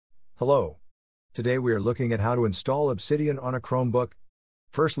Hello. Today we are looking at how to install Obsidian on a Chromebook.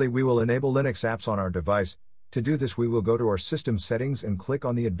 Firstly, we will enable Linux apps on our device. To do this, we will go to our system settings and click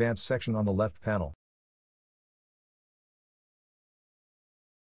on the Advanced section on the left panel.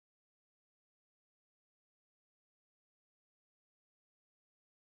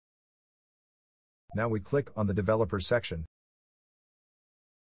 Now we click on the Developers section.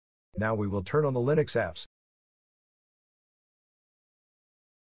 Now we will turn on the Linux apps.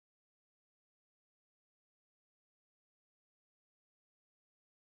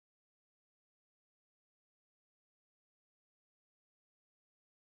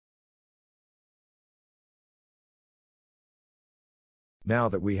 Now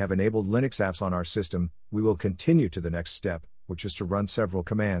that we have enabled Linux apps on our system, we will continue to the next step, which is to run several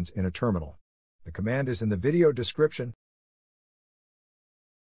commands in a terminal. The command is in the video description.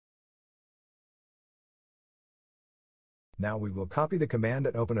 Now we will copy the command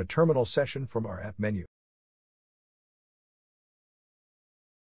and open a terminal session from our app menu.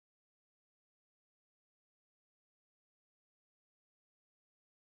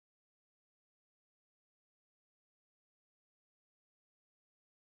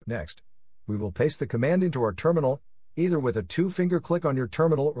 Next, we will paste the command into our terminal, either with a two-finger click on your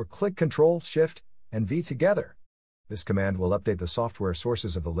terminal or click Ctrl, Shift, and V together. This command will update the software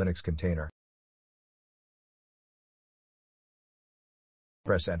sources of the Linux container.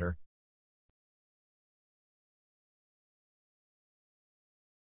 Press Enter.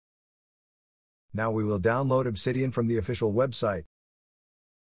 Now we will download Obsidian from the official website.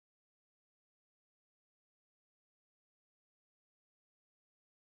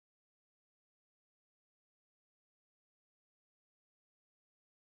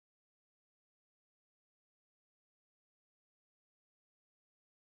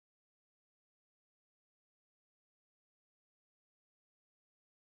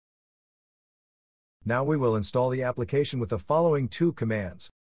 Now we will install the application with the following two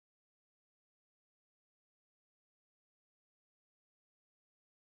commands.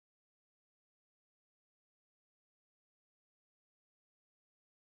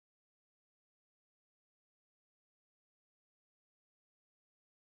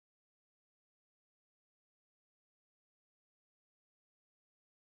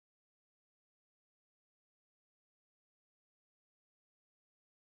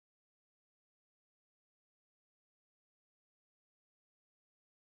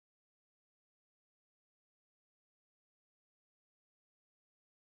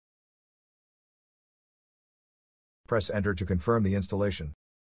 Press Enter to confirm the installation.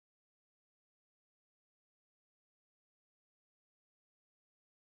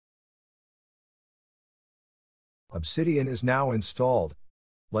 Obsidian is now installed.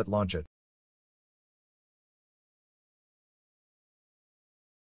 Let's launch it.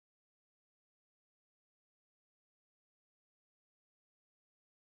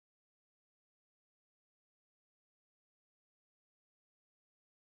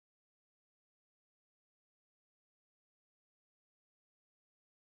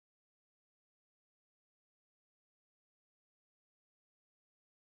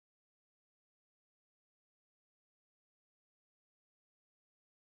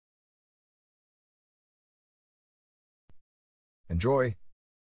 Enjoy!